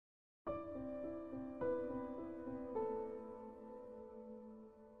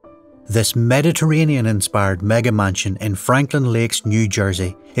This Mediterranean-inspired mega mansion in Franklin Lakes, New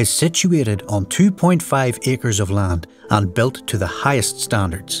Jersey is situated on 2.5 acres of land and built to the highest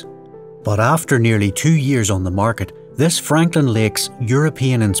standards. But after nearly 2 years on the market, this Franklin Lakes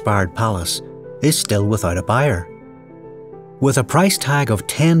European-inspired palace is still without a buyer. With a price tag of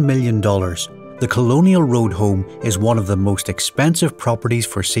 $10 million, the Colonial Road home is one of the most expensive properties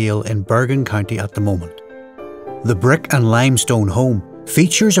for sale in Bergen County at the moment. The brick and limestone home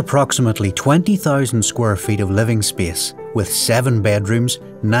features approximately 20,000 square feet of living space with 7 bedrooms,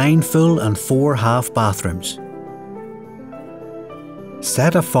 9 full and 4 half bathrooms.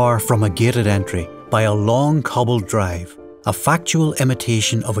 Set afar from a gated entry by a long cobbled drive, a factual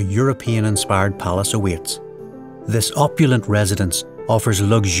imitation of a European-inspired palace awaits. This opulent residence offers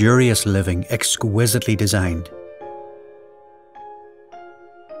luxurious living exquisitely designed.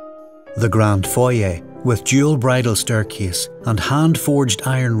 The grand foyer, with dual bridal staircase and hand-forged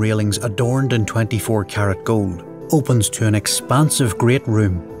iron railings adorned in 24-karat gold, opens to an expansive great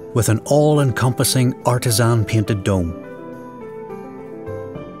room with an all-encompassing artisan-painted dome.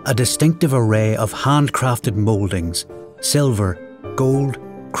 A distinctive array of handcrafted mouldings, silver, gold,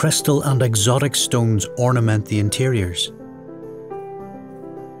 crystal and exotic stones ornament the interiors.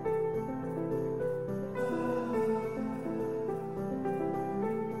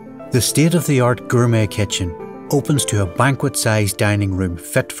 The state-of-the-art gourmet kitchen opens to a banquet-sized dining room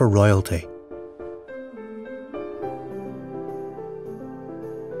fit for royalty.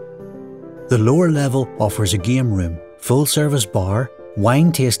 The lower level offers a game room, full-service bar,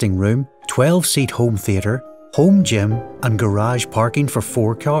 wine tasting room, 12-seat home theatre, home gym and garage parking for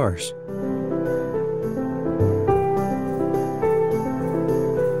 4 cars.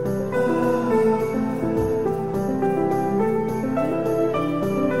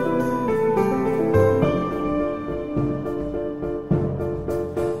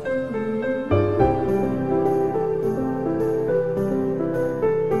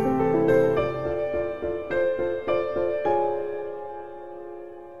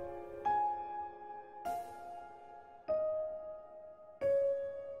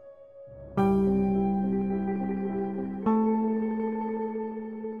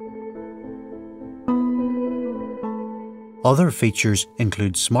 Other features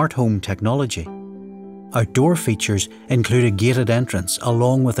include smart home technology. Outdoor features include a gated entrance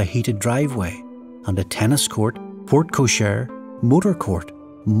along with a heated driveway and a tennis court, porte cochere, motor court,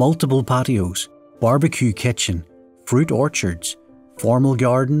 multiple patios, barbecue kitchen, fruit orchards, formal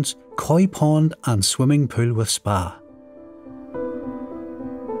gardens, koi pond and swimming pool with spa.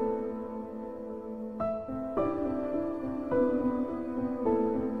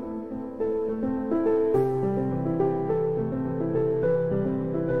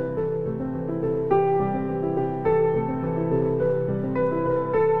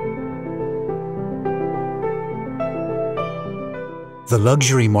 The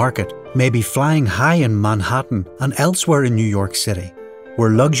luxury market may be flying high in Manhattan and elsewhere in New York City,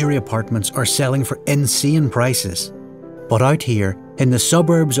 where luxury apartments are selling for insane prices. But out here, in the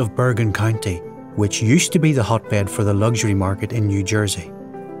suburbs of Bergen County, which used to be the hotbed for the luxury market in New Jersey,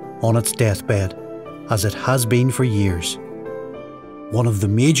 on its deathbed, as it has been for years. One of the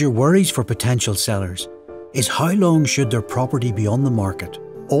major worries for potential sellers is how long should their property be on the market,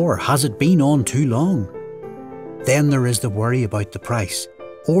 or has it been on too long? Then there is the worry about the price,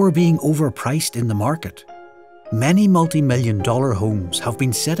 or being overpriced in the market. Many multi-million-dollar homes have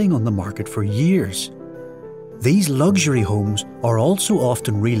been sitting on the market for years. These luxury homes are also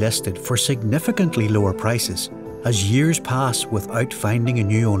often relisted for significantly lower prices as years pass without finding a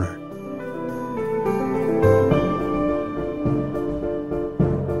new owner.